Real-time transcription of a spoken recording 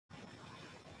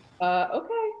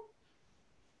Okay.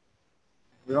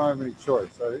 We don't have any choice.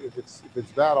 If it's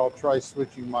bad, I'll try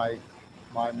switching my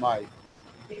mic.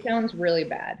 It sounds really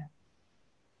bad.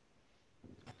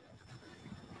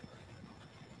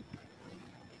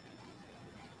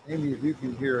 Amy, if you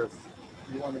can hear us,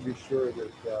 you want to be sure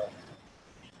that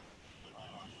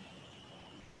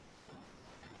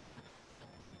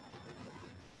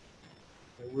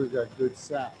we've got good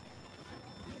sound.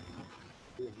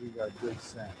 We got good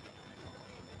sound.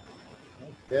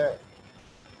 Okay.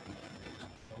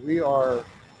 We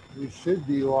should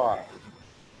be live.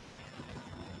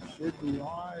 Should be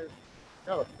live.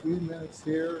 Got a few minutes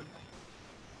here.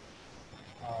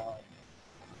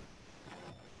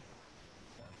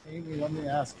 Amy, let me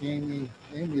ask Amy.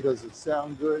 Amy, does it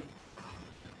sound good?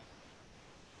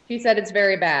 She said it's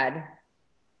very bad.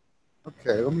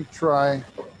 Okay, let me try.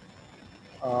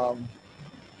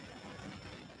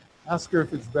 Ask her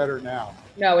if it's better now.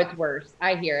 No, it's worse.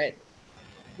 I hear it.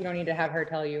 You don't need to have her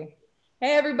tell you.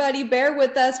 Hey, everybody, bear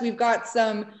with us. We've got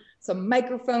some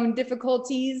microphone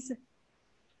difficulties.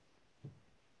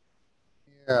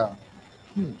 Yeah.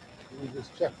 Let me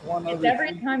just check one other It's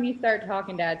every thing. time you start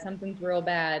talking, Dad, something's real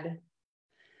bad.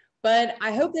 But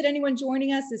I hope that anyone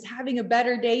joining us is having a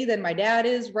better day than my dad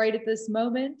is right at this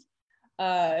moment.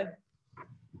 I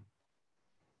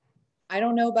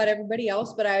don't know about everybody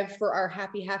else, but for our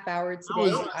happy half hour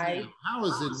today. How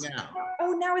is it now?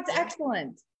 Oh, now it's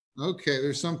excellent. Okay,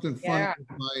 there's something funny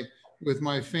with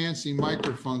my fancy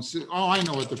microphone. Oh, I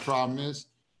know what the problem is.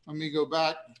 Let me go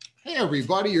back. Hey,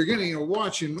 everybody, you're getting to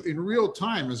watch in real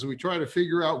time as we try to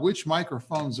figure out which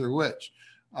microphones are which.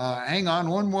 Hang on,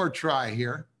 one more try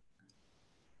here.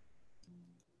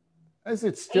 Is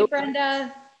it still? Hey,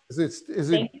 Brenda.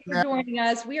 Thank you for joining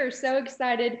us. We are so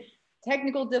excited,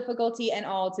 technical difficulty and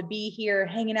all, to be here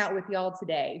hanging out with y'all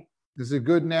today. Is it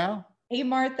good now? Hey,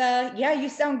 Martha. Yeah, you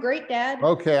sound great, Dad.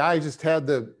 Okay, I just had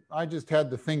the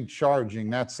thing charging,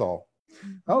 that's all.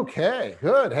 Okay,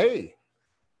 good. Hey,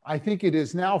 I think it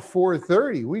is now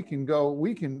 4:30. We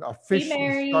can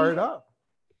officially start up.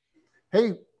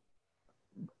 Hey,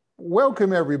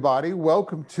 welcome everybody.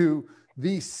 Welcome to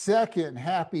the second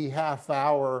happy half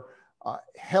hour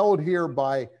held here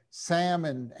by Sam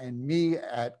and me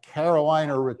at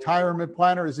Carolina Retirement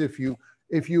Planners. If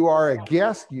you are a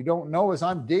guest, you don't know us,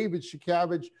 I'm David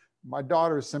Shakavage. My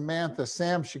daughter is Samantha,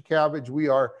 Sam Shakavage. We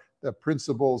are the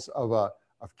principals of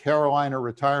Carolina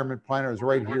Retirement Planners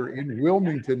right here in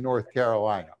Wilmington, North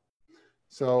Carolina.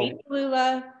 So hey,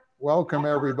 Lula. Welcome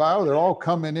everybody. They're all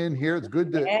coming in here. It's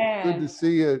good to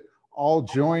see you all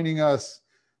joining us.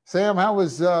 Sam, how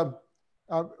was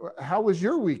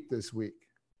your week this week?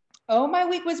 Oh, my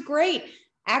week was great.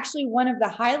 Actually, one of the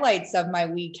highlights of my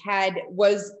week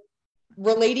was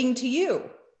relating to you.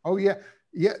 Oh yeah.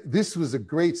 This was a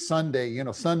great Sunday. You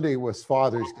know, Sunday was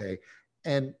Father's Day,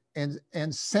 and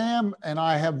Sam and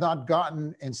I have not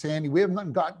gotten, and Sandy, we have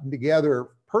not gotten together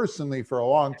personally for a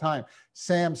long time.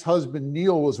 Sam's husband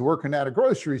Neil was working at a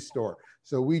grocery store,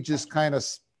 so we just kind of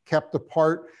kept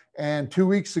apart. And 2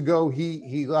 weeks ago,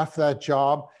 he left that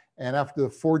job. And after the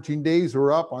 14 days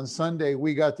were up, on Sunday,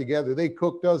 we got together. They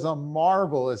cooked us a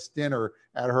marvelous dinner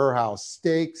at her house.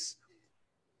 Steaks,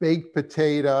 baked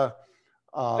potato.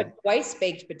 Twice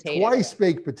baked potato. Twice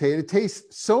baked potato. It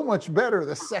tastes so much better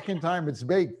the second time it's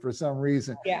baked for some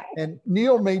reason. Yeah. And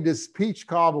Neil made this peach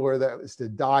cobbler that was to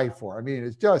die for. I mean,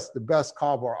 it's just the best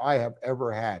cobbler I have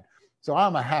ever had. So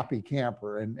I'm a happy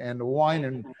camper. And the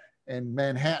wine and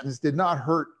Manhattans did not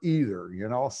hurt either, you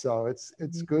know. So it's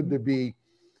good to be.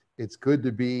 It's good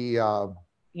to be. Yeah,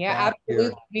 absolutely.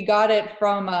 Here. We got it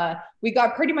from. We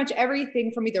got pretty much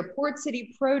everything from either Port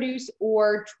City Produce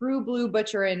or True Blue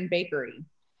Butcher and Bakery,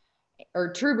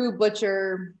 or True Blue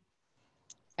Butcher.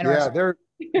 And yeah,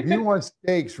 if you want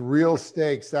steaks, real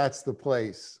steaks, that's the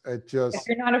place. It just. If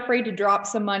you're not afraid to drop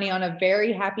some money on a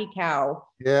very happy cow.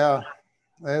 Yeah.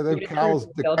 The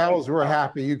cows were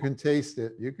happy. You can taste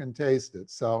it. You can taste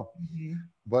it. So,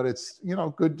 but it's, you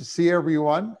know, good to see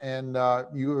everyone. And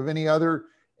you have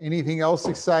anything else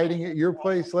exciting at your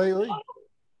place lately?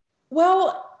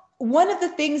 Well, one of the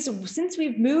things, since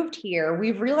we've moved here,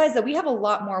 we've realized that we have a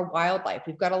lot more wildlife.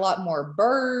 We've got a lot more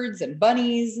birds and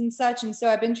bunnies and such. And so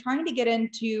I've been trying to get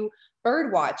into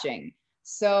bird watching.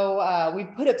 So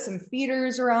we've put up some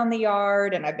feeders around the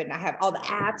yard, and I have all the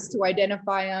apps to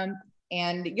identify them.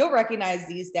 And you'll recognize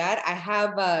these, Dad. I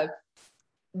have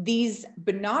these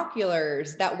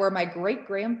binoculars that were my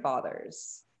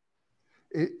great-grandfather's.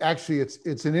 Actually,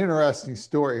 it's an interesting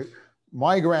story.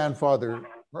 My grandfather,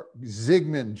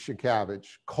 Zygmunt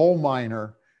Shakavage, coal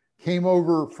miner, came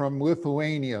over from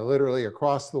Lithuania, literally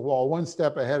across the wall, one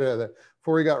step ahead of the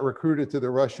before he got recruited to the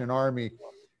Russian army.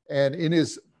 And in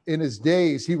his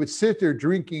days, he would sit there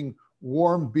drinking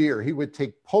warm beer. He would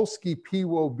take Polski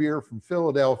Piwo beer from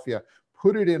Philadelphia,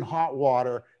 put it in hot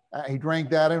water. He drank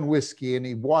that in whiskey, and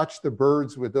he watched the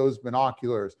birds with those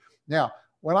binoculars. Now,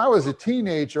 when I was a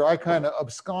teenager, I kind of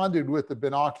absconded with the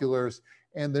binoculars,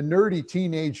 and the nerdy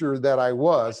teenager that I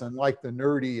was, and like the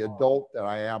nerdy adult that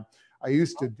I am, I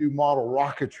used to do model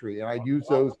rocketry, and I'd use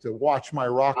those to watch my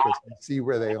rockets and see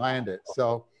where they landed.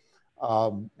 So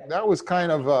that was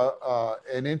kind of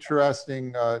an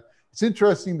interesting, it's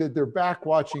interesting that they're back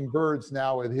watching birds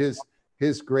now with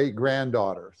his great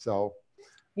granddaughter. So.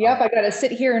 Yep, I got to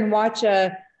sit here and watch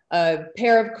a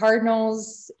pair of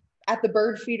cardinals at the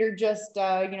bird feeder just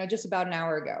about an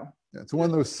hour ago. It's one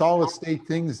of those solid state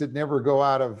things that never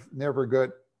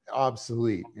get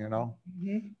obsolete, you know?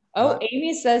 Mm-hmm. Oh,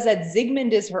 Amy says that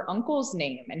Zygmunt is her uncle's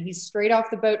name, and he's straight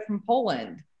off the boat from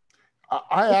Poland.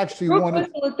 I actually wanted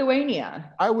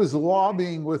Lithuania. I was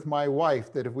lobbying with my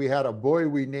wife that if we had a boy,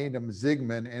 we named him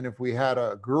Zygmunt, and if we had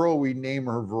a girl, we name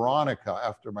her Veronica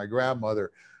after my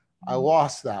grandmother. I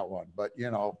lost that one, but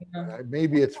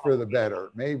maybe it's for the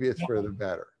better. Maybe it's for the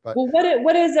better. But well,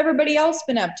 what has everybody else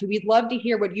been up to? We'd love to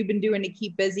hear what you've been doing to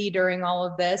keep busy during all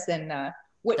of this, and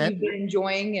what you've been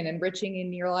enjoying and enriching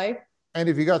in your life. And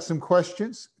if you got some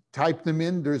questions, type them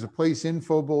in. There's a place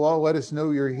info below. Let us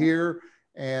know you're here,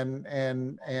 and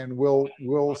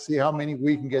we'll see how many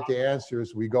we can get to answer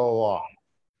as we go along.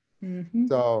 Mm-hmm.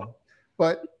 So,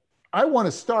 but I want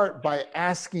to start by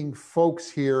asking folks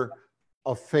here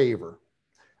a favor.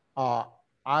 As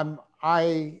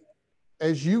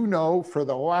you know, for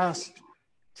the last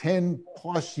 10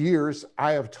 plus years,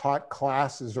 I have taught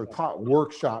classes, or taught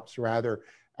workshops rather,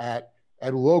 at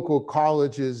local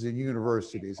colleges and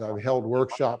universities. I've held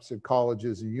workshops at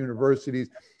colleges and universities,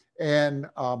 and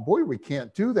boy, we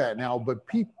can't do that now, but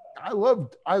I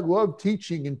love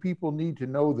teaching, and people need to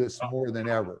know this more than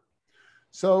ever.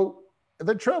 So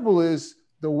the trouble is,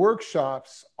 the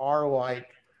workshops are like,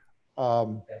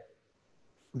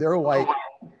 they're like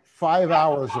 5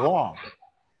 hours long,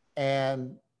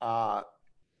 and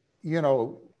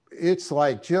it's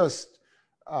like just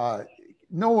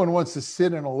no one wants to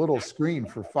sit in a little screen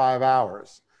for 5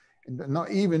 hours. And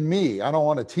not even me. I don't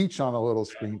want to teach on a little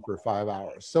screen for 5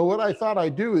 hours. So what I thought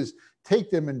I'd do is take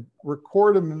them and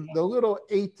record them in the little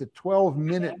 8 to 12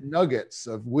 minute nuggets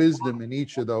of wisdom in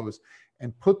each of those,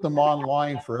 and put them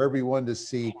online for everyone to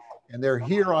see. And they're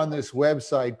here on this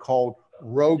website called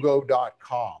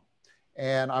rogo.com.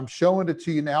 And I'm showing it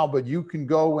to you now, but you can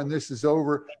go when this is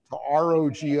over to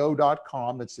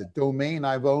rogo.com. It's a domain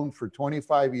I've owned for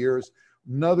 25 years.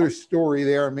 Another story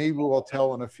there, maybe we'll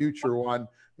tell in a future one.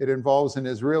 It involves an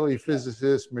Israeli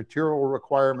physicist, material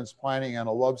requirements planning, and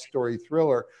a love story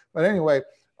thriller. But anyway,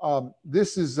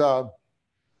 this is a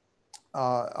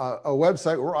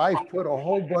website where I've put a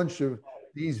whole bunch of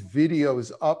these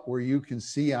videos up where you can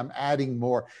see I'm adding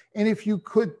more. And if you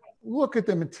could look at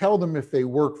them and tell them if they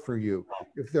work for you,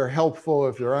 if they're helpful,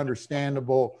 if they're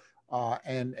understandable,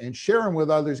 and share them with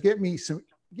others. Give me some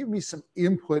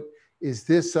input. Is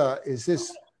this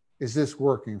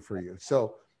working for you?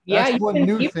 So that's one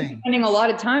new thing. Spending a lot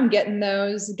of time getting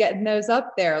those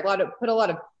up there. Put a lot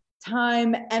of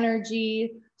time,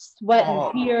 energy, sweat,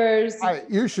 and tears.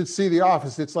 You should see the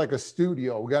office. It's like a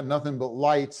studio. We got nothing but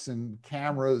lights and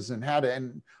cameras, and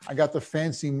I got the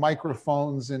fancy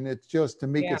microphones, and it's just to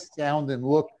make it sound and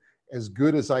look as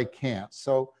good as I can.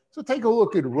 So take a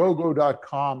look at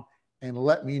rogo.com and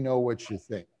let me know what you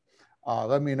think.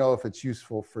 Let me know if it's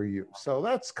useful for you. So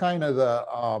that's kind of the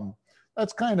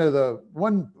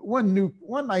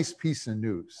one nice piece of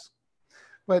news.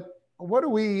 But what are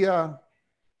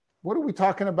we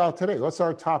talking about today? What's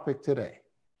our topic today?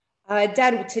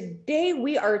 Dad, today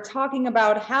we are talking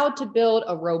about how to build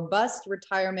a robust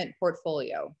retirement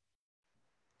portfolio.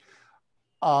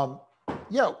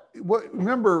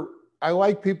 Remember, I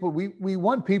like people, we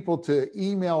want people to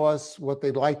email us what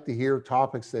they'd like to hear,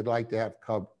 topics they'd like to have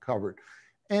covered.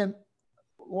 And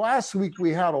last week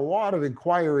we had a lot of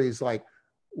inquiries like,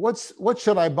 what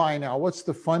should I buy now? What's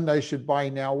the fund I should buy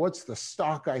now? What's the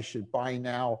stock I should buy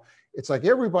now? It's like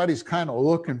everybody's kind of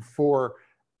looking for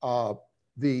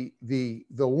the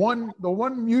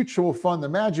one mutual fund, the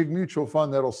magic mutual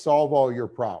fund that'll solve all your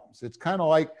problems. It's kind of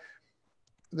like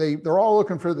they're all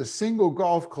looking for the single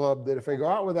golf club that if they go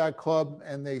out with that club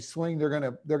and they swing, they're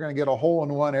gonna get a hole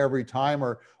in one every time,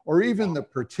 or even the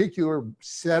particular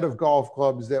set of golf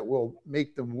clubs that will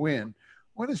make them win.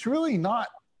 When it's really not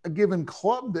a given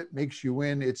club that makes you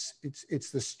win, it's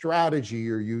the strategy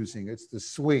you're using, it's the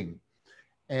swing.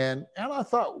 And I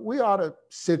thought we ought to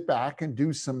sit back and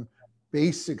do some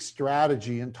basic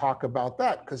strategy and talk about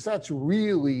that, because that's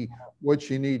really what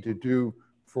you need to do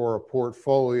for a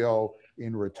portfolio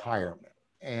in retirement.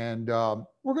 And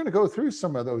we're going to go through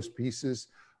some of those pieces.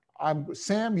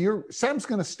 Sam's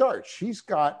going to start. She's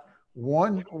got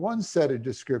one set of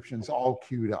descriptions all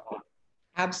queued up.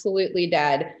 Absolutely,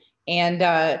 Dad.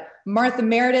 And Martha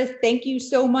Meredith, thank you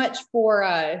so much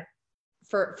for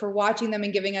watching them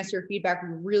and giving us your feedback. We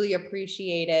really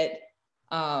appreciate it.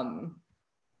 And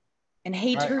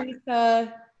hey, right.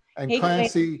 Teresa. And hey,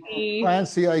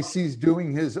 Clancy, I see he's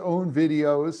doing his own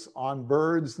videos on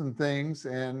birds and things.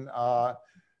 And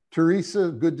Teresa,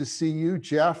 good to see you.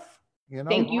 Jeff,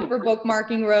 thank you for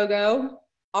bookmarking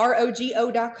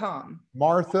rogo.com.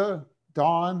 Martha,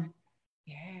 Dawn.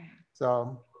 Yeah.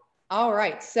 So. All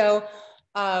right. So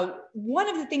one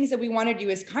of the things that we want to do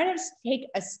is kind of take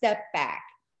a step back.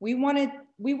 We wanted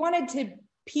to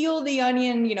peel the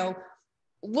onion,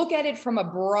 look at it from a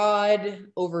broad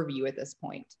overview at this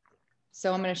point.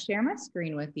 So I'm going to share my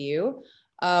screen with you.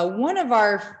 One of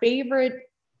our favorite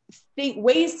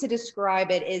ways to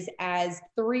describe it is as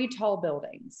 3 tall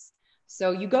buildings.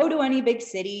 So you go to any big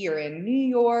city, you're in New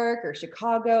York or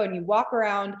Chicago, and you walk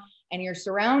around and you're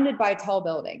surrounded by tall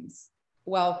buildings.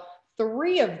 Well,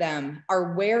 3 of them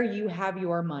are where you have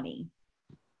your money.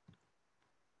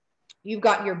 You've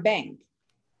got your bank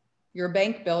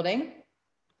building,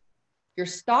 your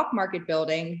stock market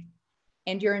building,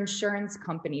 and your insurance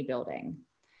company building.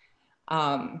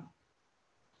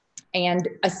 And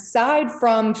aside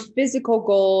from physical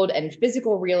gold and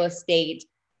physical real estate,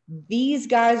 these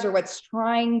guys are what's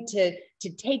trying to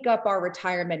take up our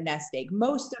retirement nest egg.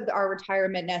 Most of our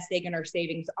retirement nest egg and our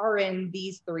savings are in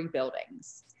these 3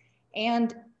 buildings.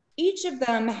 And each of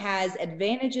them has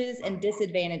advantages and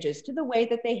disadvantages to the way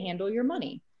that they handle your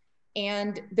money.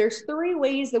 And there's 3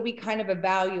 ways that we kind of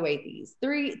evaluate these,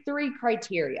 three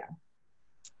criteria.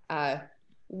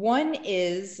 One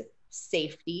is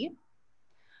safety.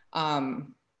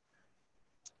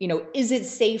 Is it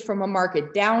safe from a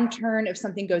market downturn? If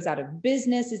something goes out of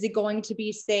business, is it going to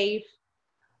be safe?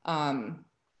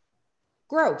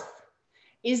 Growth.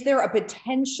 Is there a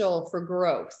potential for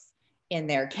growth in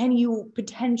there? Can you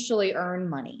potentially earn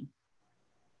money?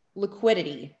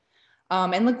 Liquidity.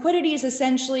 And liquidity is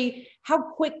essentially how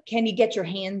quick can you get your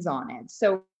hands on it?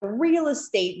 So real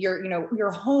estate,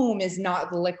 your home is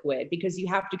not liquid because you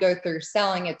have to go through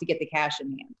selling it to get the cash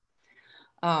in hand.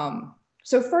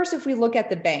 So first, if we look at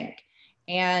the bank,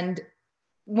 and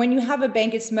when you have a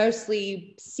bank, it's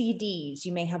mostly CDs.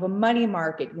 You may have a money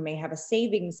market. You may have a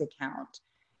savings account.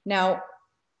 Now,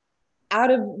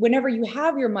 whenever you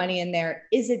have your money in there,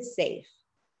 is it safe?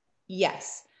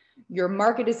 Yes. Your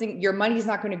money is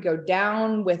not going to go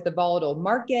down with the volatile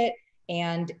market.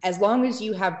 And as long as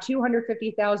you have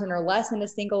 $250,000 or less in a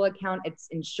single account, it's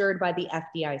insured by the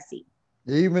FDIC.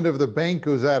 Even if the bank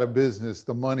goes out of business,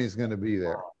 the money's going to be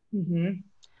there.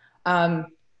 Mm-hmm.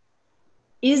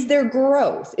 Is there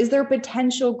growth? Is there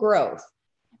potential growth?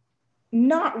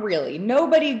 Not really.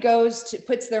 Nobody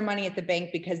puts their money at the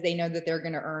bank because they know that they're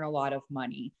going to earn a lot of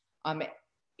money.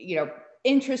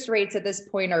 Interest rates at this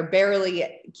point are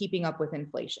barely keeping up with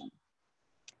inflation.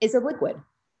 Is it liquid?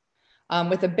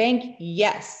 With a bank,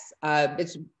 yes.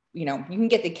 It's, you can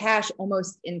get the cash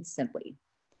almost instantly.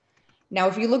 Now,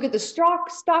 if you look at the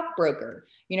stockbroker,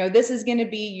 this is going to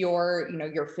be your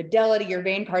Fidelity, your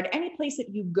Vanguard, any place that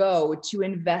you go to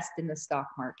invest in the stock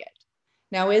market.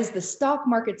 Now, is the stock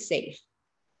market safe?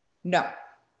 No.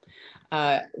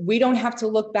 We don't have to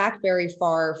look back very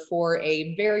far for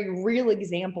a very real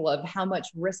example of how much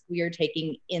risk we are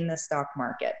taking in the stock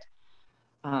market.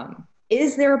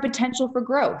 Is there a potential for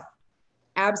growth?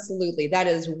 Absolutely. That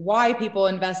is why people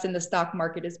invest in the stock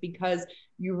market, is because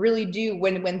you really do,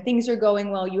 when things are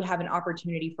going well, you have an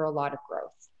opportunity for a lot of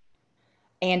growth.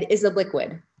 And is it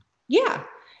liquid? Yeah.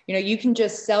 You can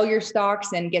just sell your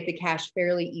stocks and get the cash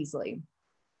fairly easily.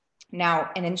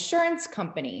 Now, an insurance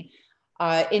company,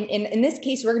 in this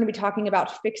case, we're going to be talking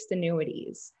about fixed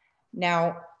annuities.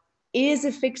 Now, is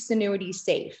a fixed annuity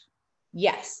safe?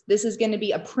 Yes, this is going to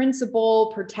be a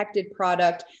principal protected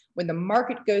product. When the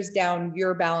market goes down,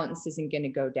 your balance isn't going to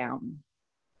go down.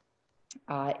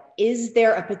 Is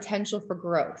there a potential for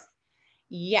growth?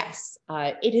 Yes,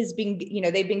 it has been,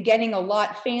 they've been getting a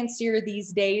lot fancier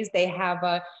these days. They have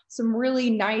some really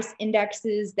nice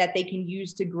indexes that they can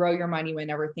use to grow your money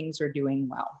whenever things are doing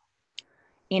well.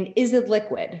 And is it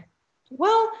liquid?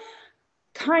 Well,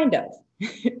 kind of.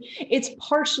 It's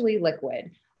partially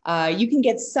liquid. You can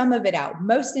get some of it out.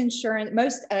 Most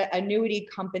annuity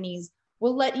companies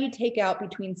will let you take out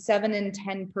between 7 and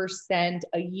 10%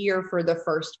 a year for the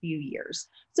first few years.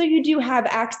 So you do have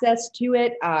access to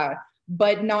it,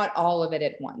 but not all of it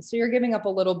at once. So you're giving up a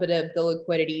little bit of the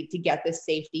liquidity to get the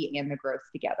safety and the growth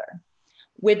together.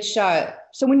 Which, so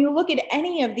when you look at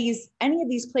any of these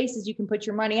places you can put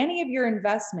your money, any of your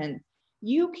investment,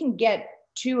 you can get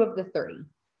 2 of the 30.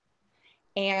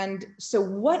 And so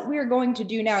what we're going to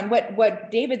do now, and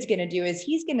what David's going to do, is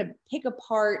he's going to pick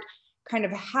apart kind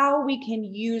of how we can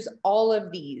use all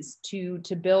of these to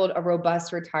build a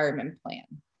robust retirement plan.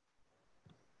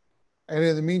 And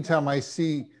in the meantime, I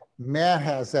see Matt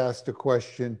has asked a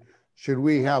question: should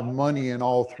we have money in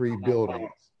all 3 buildings?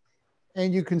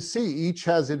 And you can see each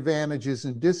has advantages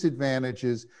and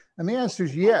disadvantages. And the answer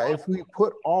is yeah. If we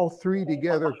put all 3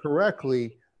 together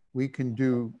correctly, we can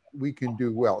do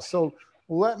well. So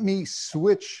let me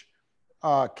switch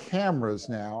cameras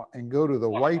now and go to the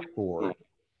whiteboard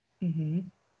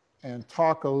and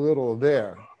talk a little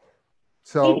there.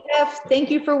 So hey, Jeff, thank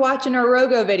you for watching our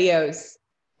Rogo videos.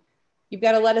 You've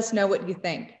got to let us know what you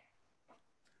think.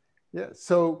 Yeah.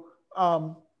 So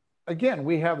again,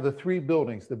 we have the 3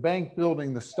 buildings: the bank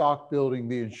building, the stock building,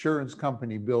 the insurance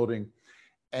company building.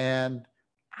 And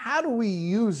how do we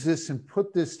use this and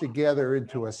put this together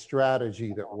into a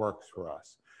strategy that works for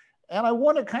us? And I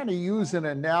want to kind of use an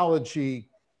analogy.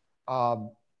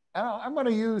 And I'm going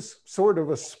to use sort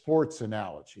of a sports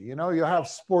analogy. You know, you have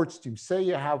sports teams. Say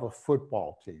you have a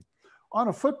football team. On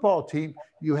a football team,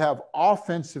 you have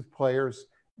offensive players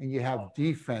and you have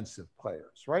defensive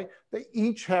players, right? They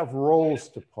each have roles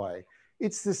to play.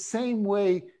 It's the same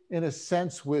way, in a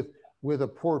sense, with a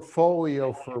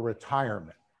portfolio for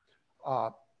retirement.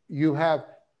 You have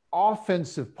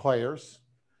offensive players.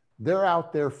 They're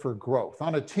out there for growth.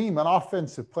 On a team, an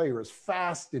offensive player is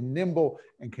fast and nimble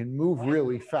and can move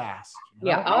really fast.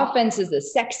 Yeah, offense is the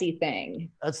sexy thing.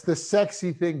 That's the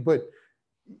sexy thing, but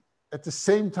at the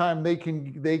same time, they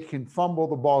can fumble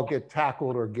the ball, get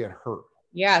tackled, or get hurt.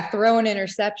 Yeah, throw an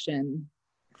interception.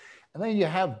 And then you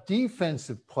have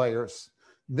defensive players.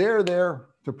 They're there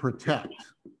to protect.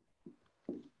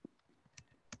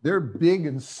 They're big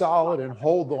and solid and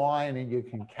hold the line, and you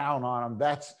can count on them.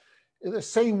 That's the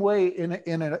same way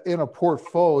in a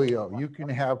portfolio. You can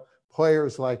have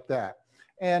players like that.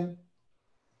 And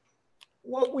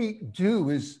what we do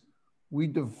is we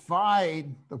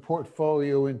divide the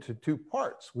portfolio into 2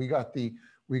 parts. We got the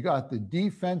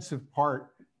defensive part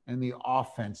and the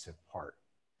offensive part.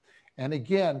 And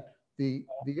again, the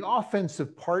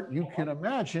offensive part, you can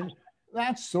imagine,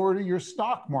 that's sort of your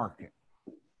stock market.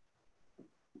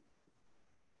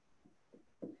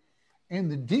 And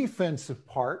the defensive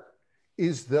part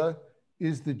is the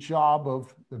job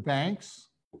of the banks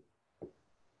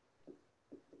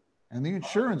and the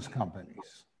insurance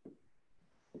companies.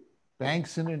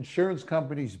 Banks and insurance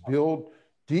companies build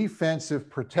defensive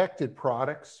protected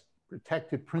products,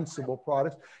 protected principal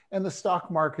products, and the stock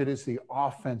market is the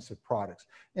offensive products.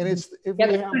 And it's if we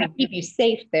have to keep you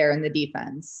safe there in the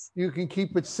defense. You can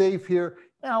keep it safe here.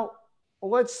 Now,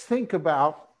 let's think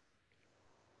about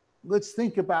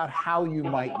how you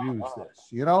might use this.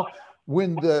 You know,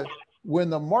 when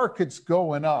the market's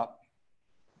going up,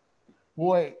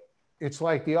 boy, it's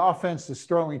like the offense is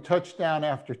throwing touchdown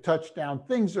after touchdown.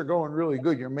 Things are going really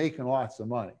good. You're making lots of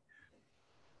money.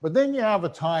 But then you have a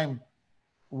time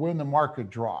when the market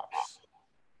drops.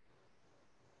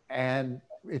 And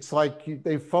it's like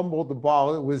they fumbled the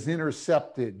ball. It was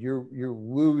intercepted. You're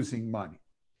losing money.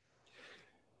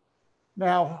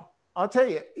 Now, I'll tell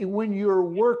you, when you're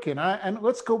working, and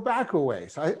let's go back a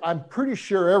ways. I'm pretty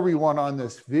sure everyone on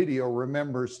this video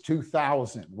remembers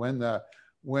 2000 when the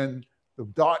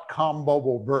dot-com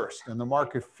bubble burst and the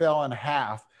market fell in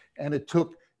half, and it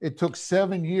took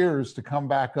 7 years to come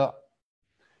back up.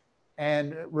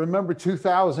 And remember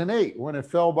 2008 when it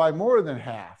fell by more than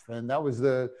half, and that was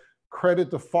the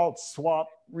credit default swap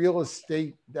real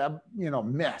estate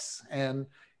mess. And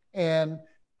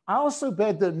I also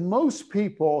bet that most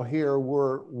people here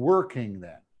were working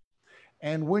then.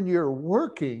 And when you're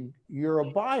working, you're a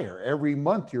buyer. Every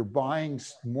month you're buying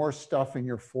more stuff in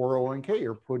your 401k,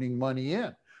 you're putting money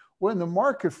in. When the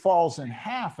market falls in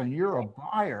half and you're a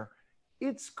buyer,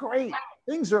 it's great.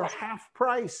 Things are half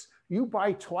price. You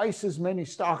buy twice as many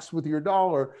stocks with your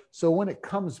dollar. So when it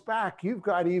comes back, you've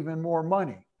got even more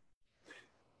money.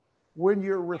 When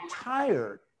you're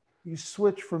retired, you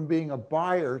switch from being a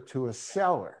buyer to a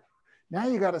seller. Now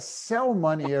you got to sell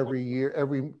money every year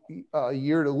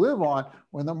to live on.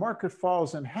 When the market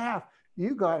falls in half,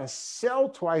 you got to sell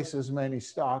twice as many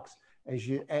stocks as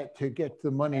to get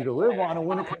the money to live on. And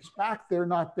when it comes back, they're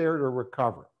not there to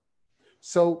recover.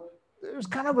 So there's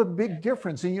kind of a big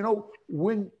difference. And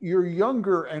when you're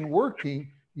younger and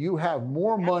working, you have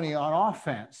more money on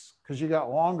offense because you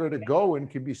got longer to go and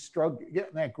can be struggling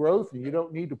getting that growth, and you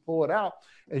don't need to pull it out.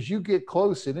 As you get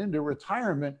close and into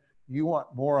retirement, you want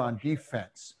more on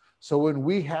defense. So when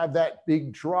we have that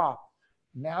big drop,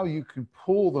 now you can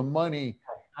pull the money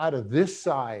out of this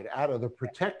side, out of the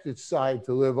protected side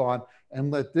to live on,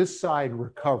 and let this side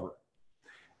recover.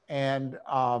 And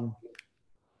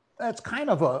that's kind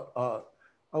of a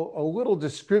little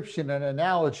description and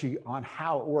analogy on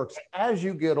how it works. As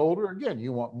you get older, again,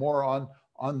 you want more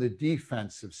on the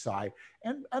defensive side.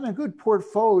 And a good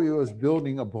portfolio is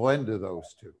building a blend of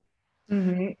those two.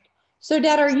 Mm-hmm. So,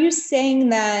 Dad, are you saying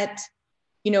that,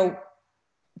 you know,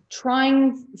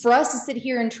 trying for us to sit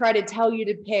here and try to tell you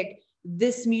to pick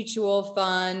this mutual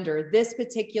fund or this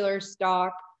particular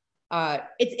stock,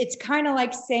 it's kind of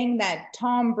like saying that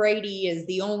Tom Brady is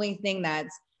the only thing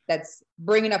that's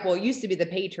bringing up, well, it used to be the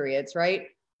Patriots, right?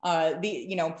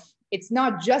 It's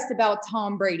not just about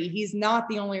Tom Brady. He's not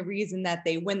the only reason that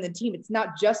they win the team. It's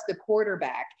not just the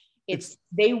quarterback.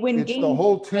 They win games. It's the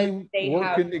whole team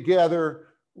working together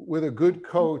with a good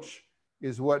coach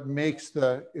is what makes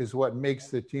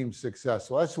the team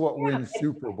successful. That's what wins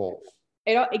Super Bowls.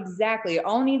 Exactly. It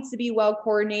all needs to be well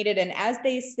coordinated. And as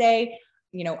they say,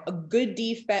 you know, a good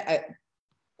defense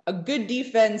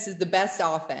is the best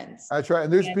offense. That's right.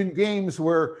 And there's been games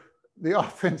where the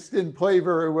offense didn't play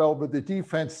very well, but the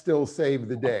defense still saved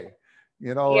the day.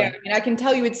 You know. Yeah, and I can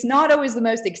tell you, it's not always the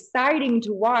most exciting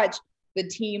to watch the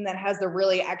team that has a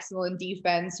really excellent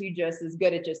defense who just is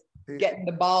good at just getting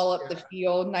the ball up the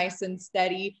field nice and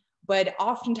steady. But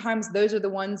oftentimes those are the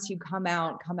ones who come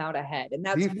out ahead. And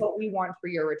that's what we want for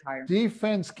your retirement.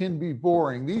 Defense can be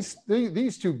boring. These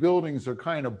two buildings are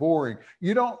kind of boring.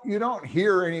 You don't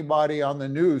hear anybody on the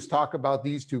news talk about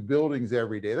these two buildings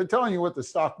every day. They're telling you what the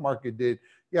stock market did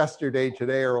yesterday,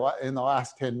 today, or in the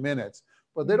last 10 minutes.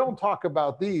 But they don't talk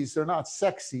about these. They're not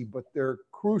sexy, but they're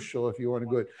crucial if you want to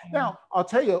go. Now, I'll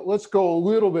tell you, let's go a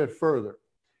little bit further.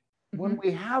 When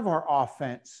we have our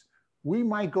offense, we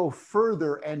might go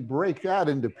further and break that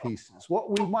into pieces.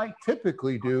 What we might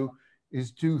typically do is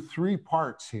do 3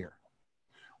 parts here.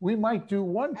 We might do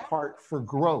one part for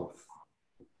growth.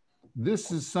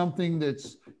 This is something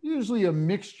that's usually a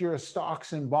mixture of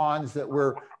stocks and bonds that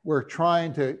we're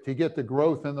trying to get the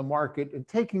growth in the market and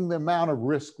taking the amount of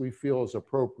risk we feel is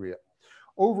appropriate.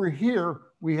 Over here,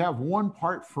 we have one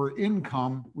part for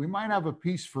income. We might have a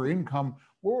piece for income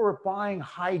where we're buying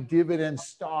high dividend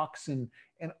stocks and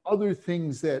other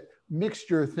things, that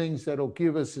mixture of things that'll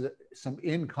give us some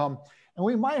income. And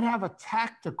we might have a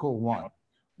tactical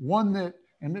one that,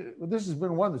 and this has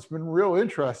been one that's been real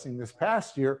interesting this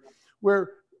past year,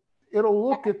 where it'll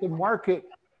look at the market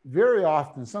very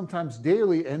often, sometimes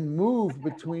daily, and move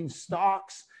between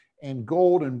stocks and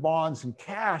gold and bonds and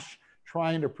cash,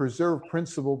 trying to preserve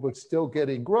principal but still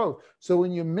getting growth. So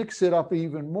when you mix it up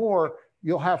even more,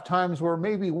 you'll have times where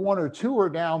maybe 1 or 2 are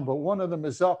down, but one of them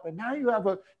is up. And now you have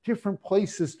different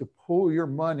places to pull your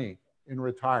money in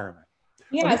retirement.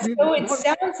 Yeah, so it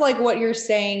sounds like what you're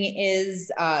saying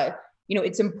is,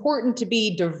 it's important to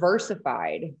be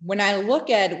diversified. When I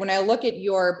look at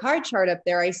your pie chart up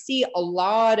there, I see a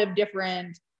lot of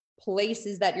different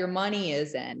places that your money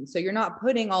is in. So you're not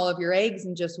putting all of your eggs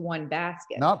in just one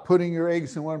basket. Not putting your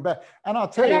eggs in one basket. And I'll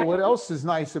tell you what else is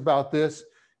nice about this.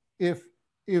 If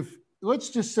let's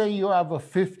just say you have a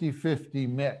 50-50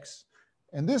 mix,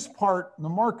 and this part, the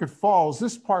market falls,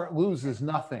 this part loses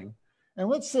nothing. And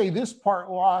let's say this part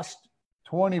lost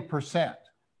 20%.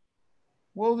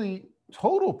 Well, the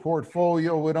total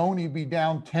portfolio would only be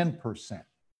down 10%.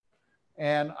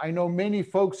 And I know many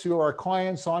folks who are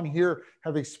clients on here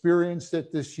have experienced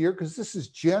it this year, because this is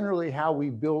generally how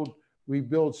we build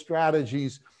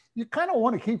strategies. You kind of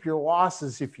want to keep your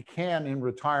losses, if you can, in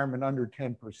retirement under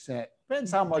 10%.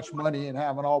 Depends how much money you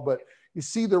have and all, but you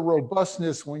see the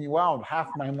robustness when you out.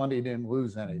 Half my money didn't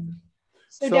lose anything.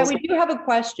 So Dad, we do have a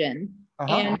question.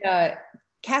 And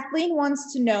Kathleen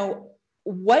wants to know,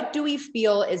 what do we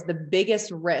feel is the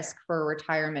biggest risk for a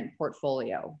retirement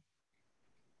portfolio?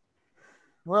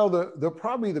 Well,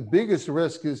 probably the biggest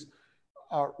risk is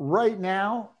right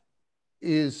now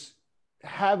is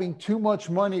having too much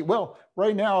money. Well,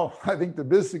 right now, I think the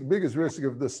biggest risk,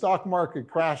 if the stock market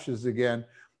crashes again,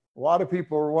 a lot of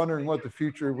people are wondering what the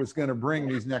future was going to bring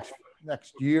these next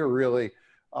year, really.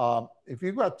 If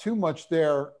you've got too much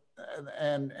there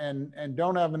and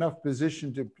don't have enough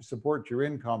position to support your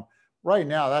income, right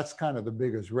now, that's kind of the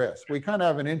biggest risk. We kind of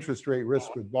have an interest rate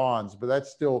risk with bonds, but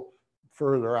that's still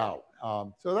further out.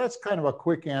 So that's kind of a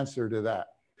quick answer to that.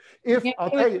 If Yeah, I'll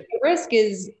tell you, the risk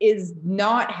is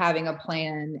not having a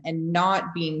plan and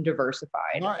not being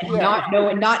diversified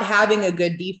and not having a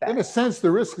good defense. In a sense, the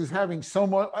risk is having so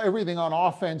much everything on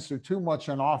offense or too much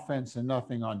on offense and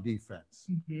nothing on defense.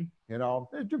 Mm-hmm. You know,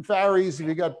 it varies if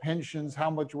you got pensions, how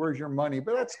much, where's your money,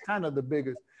 but that's kind of the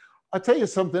biggest. I'll tell you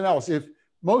something else. If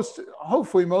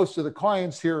hopefully most of the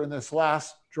clients here in this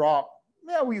last drop,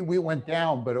 yeah, we went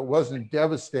down, but it wasn't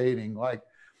devastating.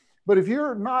 But if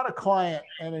you're not a client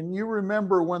and you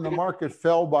remember when the market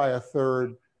fell by a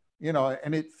third, you know,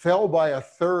 and it fell by a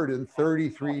third in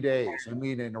 33 days. I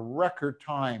mean, in a record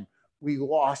time, we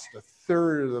lost a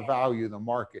third of the value of the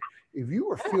market. If you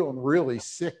were feeling really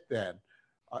sick then,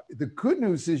 the good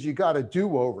news is you got a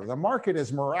do-over. The market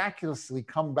has miraculously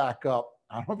come back up.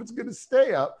 I don't know if it's going to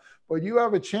stay up, but you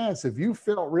have a chance if you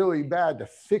felt really bad to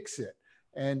fix it.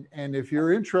 And if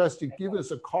you're interested, give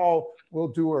us a call. We'll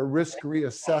do a risk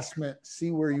reassessment,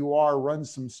 see where you are, run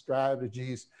some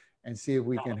strategies, and see if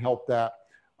we can help that.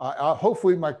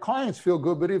 Hopefully my clients feel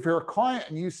good, but if you're a client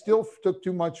and you still took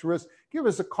too much risk, give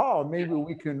us a call. Maybe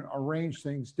we can arrange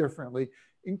things differently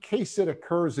in case it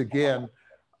occurs again,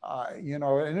 you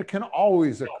know, and it can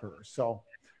always occur. So,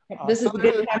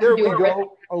 there we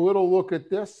go. A little look at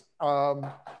this.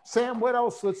 Sam, what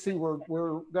else? Let's see.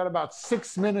 We're got about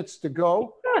 6 minutes to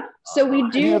go. So we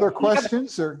do. Any other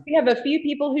questions? We have a few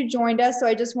people who joined us. So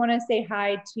I just want to say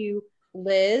hi to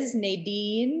Liz,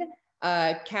 Nadine,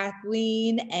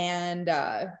 Kathleen, and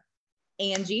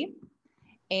Angie.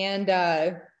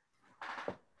 And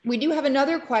we do have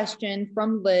another question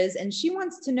from Liz, and she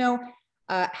wants to know,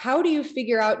 how do you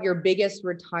figure out your biggest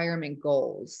retirement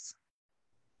goals?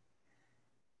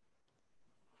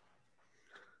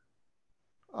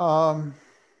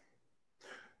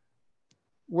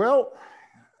 Well,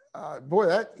 boy,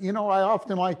 that, you know, I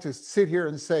often like to sit here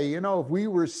and say, you know, if we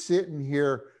were sitting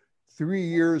here 3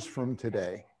 years from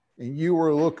today and you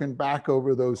were looking back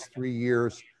over those 3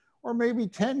 years, or maybe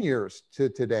 10 years to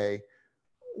today,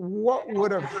 what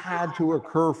would have had to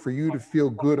occur for you to feel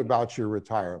good about your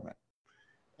retirement?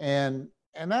 And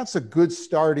that's a good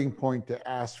starting point to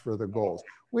ask for the goals.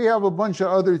 We have a bunch of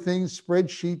other things,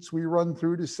 spreadsheets we run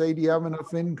through to say, do you have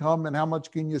enough income and how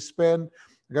much can you spend?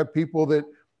 I got people that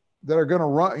are going to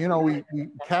run, you know, we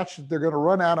catch that they're going to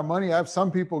run out of money. I have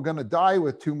some people going to die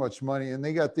with too much money, and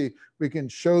we can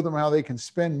show them how they can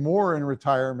spend more in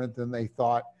retirement than they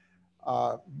thought.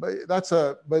 But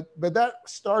that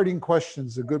starting question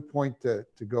is a good point to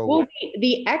go with.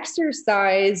 The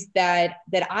exercise that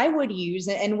I would use,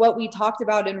 and what we talked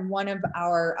about in one of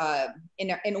our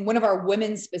in one of our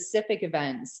women specific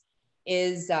events,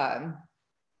 is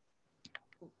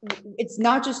it's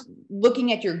not just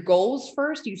looking at your goals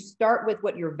first. You start with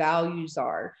what your values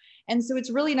are. And so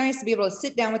it's really nice to be able to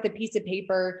sit down with a piece of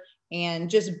paper and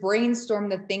just brainstorm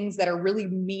the things that are really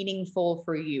meaningful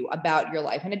for you about your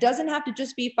life. And it doesn't have to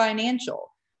just be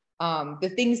financial,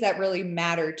 the things that really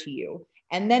matter to you.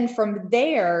 And then from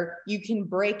there, you can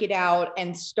break it out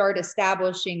and start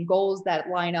establishing goals that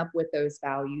line up with those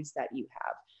values that you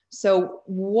have. So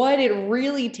what it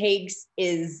really takes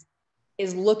is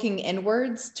looking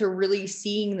inwards to really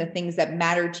seeing the things that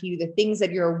matter to you, the things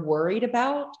that you're worried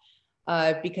about,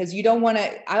 because you don't want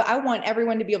to, I want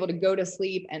everyone to be able to go to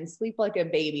sleep and sleep like a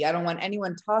baby. I don't want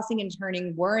anyone tossing and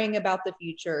turning, worrying about the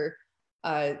future.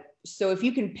 So if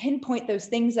you can pinpoint those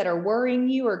things that are worrying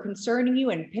you or concerning you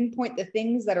and pinpoint the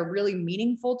things that are really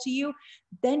meaningful to you,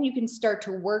 then you can start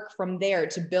to work from there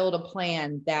to build a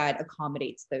plan that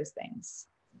accommodates those things.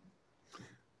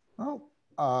 Oh,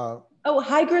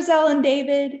 hi, Griselle and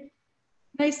David.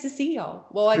 Nice to see y'all.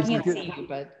 Well, I can't see you,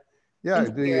 but yeah,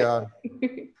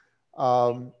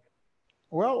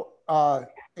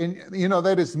 and you know,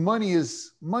 that is money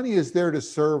is there to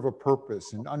serve a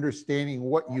purpose, and understanding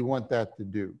what you want that to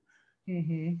do.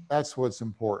 Mm-hmm. That's what's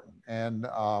important. And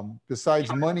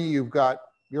besides money, you've got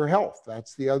your health.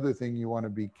 That's the other thing you want to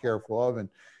be careful of.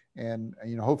 And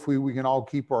you know, hopefully we can all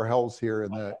keep our health here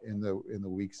in the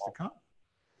weeks to come.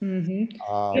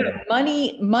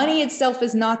 Mm-hmm. Money itself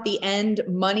is not the end.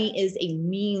 Money is a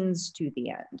means to the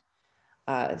end.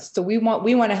 So we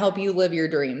want to help you live your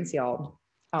dreams, y'all.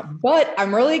 But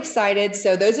I'm really excited.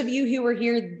 So those of you who were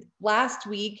here last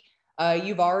week,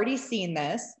 you've already seen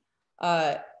this.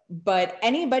 But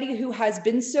anybody who has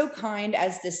been so kind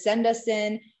as to send us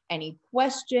in any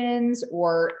questions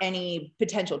or any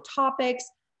potential topics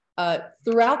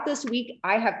throughout this week,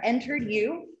 I have entered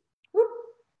you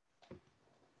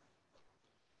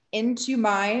into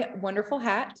my wonderful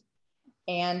hat.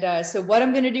 And so what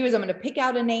I'm going to do is I'm going to pick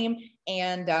out a name,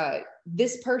 and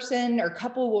this person or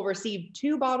couple will receive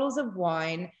 2 bottles of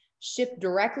wine shipped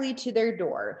directly to their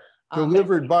door.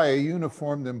 Delivered by a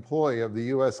uniformed employee of the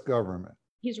U.S. government.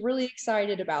 He's really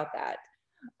excited about that.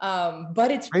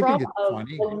 But it's I from think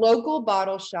it's a local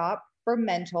bottle shop for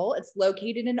Mental. It's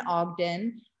located in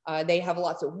Ogden. They have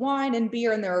lots of wine and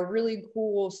beer, and they're a really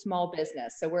cool small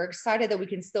business. So we're excited that we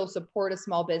can still support a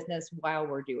small business while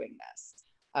we're doing this.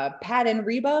 Pat and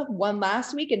Reba won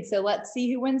last week, and so let's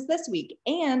see who wins this week.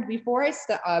 And before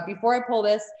I pull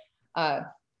this,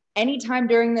 anytime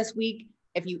during this week,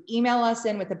 if you email us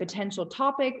in with a potential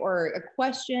topic or a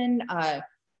question,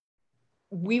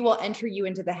 we will enter you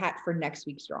into the hat for next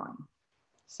week's drawing.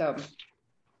 So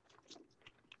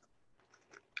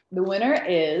the winner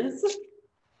is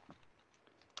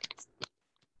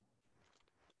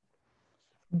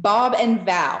Bob and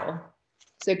Val.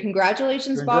 So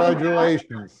congratulations, Bob.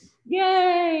 Congratulations.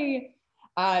 Yay.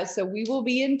 So we will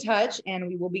be in touch, and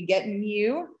we will be getting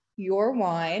you your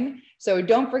wine. So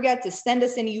don't forget to send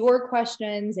us in your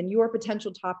questions and your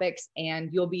potential topics, and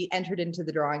you'll be entered into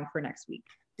the drawing for next week.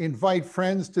 Invite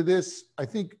friends to this. I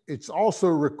think it's also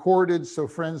recorded so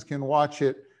friends can watch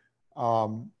it,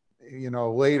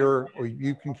 later, or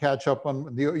you can catch up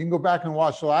on you can go back and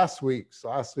watch last week's.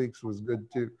 Last week's was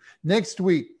good too. Next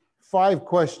week, 5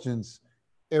 questions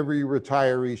every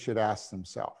retiree should ask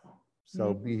themselves.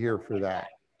 So be here for that.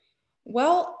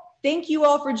 Well, thank you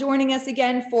all for joining us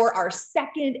again for our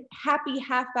second happy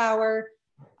half hour.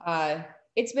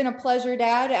 It's been a pleasure,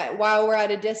 Dad. While we're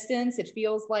at a distance, it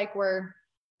feels like we're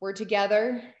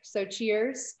together. So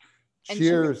cheers. And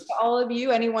cheers to all of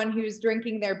you, anyone who's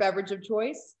drinking their beverage of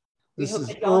choice. This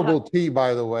is herbal tea,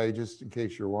 by the way, just in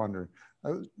case you're wondering.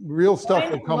 Real stuff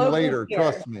will come later,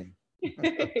 trust me.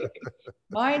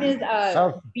 Mine is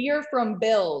beer from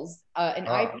Bill's, an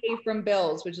IPA from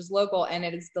Bill's, which is local, and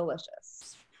it is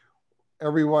delicious.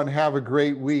 Everyone have a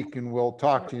great week, and we'll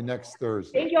talk to you next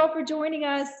Thursday. Thank you all for joining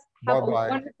us. Have a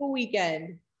wonderful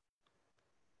weekend.